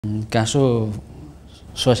感受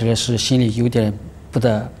说起来是心里有点不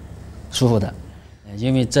得舒服的，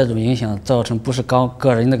因为这种影响造成不是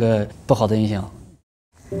个人那个不好的影响。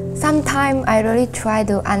Sometimes I really try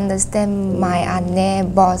to understand my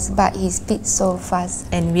boss, but he speaks so fast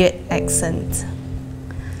and weird accent.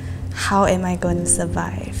 How am I going to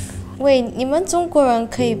survive? 喂，你们中国人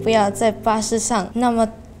可以不要在巴士上那么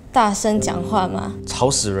大声讲话吗？吵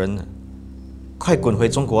死人了！快滚回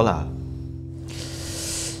中国啦！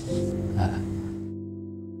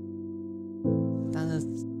但是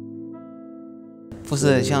不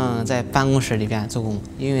是像在办公室里边做工，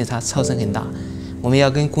因为它噪声很大。我们要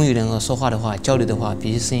跟工友两个说话的话、交流的话，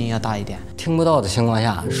比声音要大一点。听不到的情况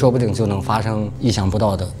下，说不定就能发生意想不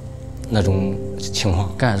到的那种情况。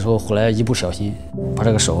干的时候后来一不小心把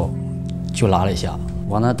这个手就拉了一下，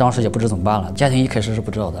我呢当时也不知怎么办了。家庭一开始是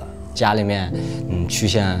不知道的，家里面出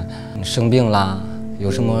现生病啦，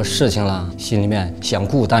有什么事情啦，心里面想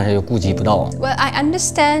顾，但是又顾及不到。Well, I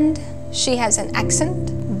understand she has an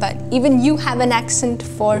accent, but even you have an accent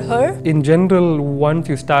for her. In general, once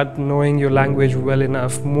you start knowing your language well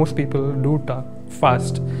enough, most people do talk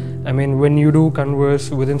fast. I mean, when you do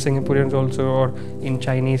converse within Singaporeans also, or in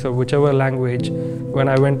Chinese or whichever language, when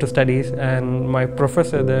I went to studies and my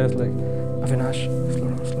professor there is like, Avinash, slow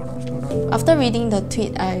down, slow down, slow down. After reading the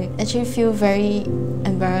tweet, I actually feel very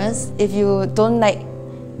embarrassed. If you don't like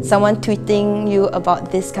someone tweeting you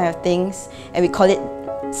about this kind of things, and we call it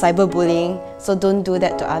cyberbullying, so don't do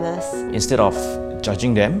that to others. Instead of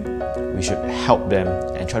judging them, we should help them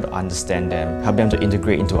and try to understand them, help them to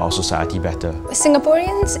integrate into our society better.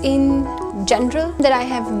 Singaporeans in general that I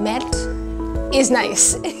have met is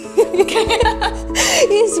nice.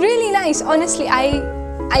 It's really nice. Honestly, I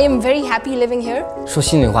am very happy living here. 说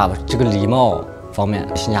心里话吧，这个礼貌方面，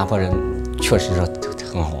新加坡人确实是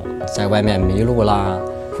很好。在外面迷路啦，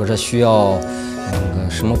或者需要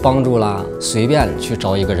什么帮助啦，随便去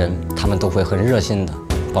找一个人，他们都会很热心的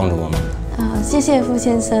帮助我们。谢谢傅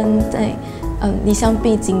先生在离乡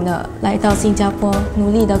背井的来到新加坡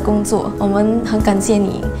努力的工作，我们很感谢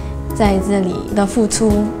你在这里的付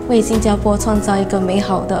出，为新加坡创造一个美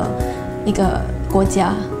好的一个国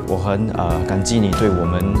家。我很感激你对我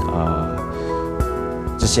们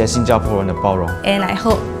这些新加坡人的包容。And I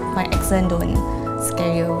hope my accent don't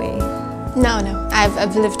scare you away. No,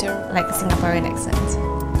 I've lived here. Like a Singaporean accent.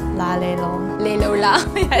 La le lo. Le lo la.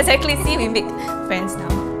 Exactly. See, we make friends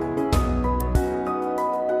now.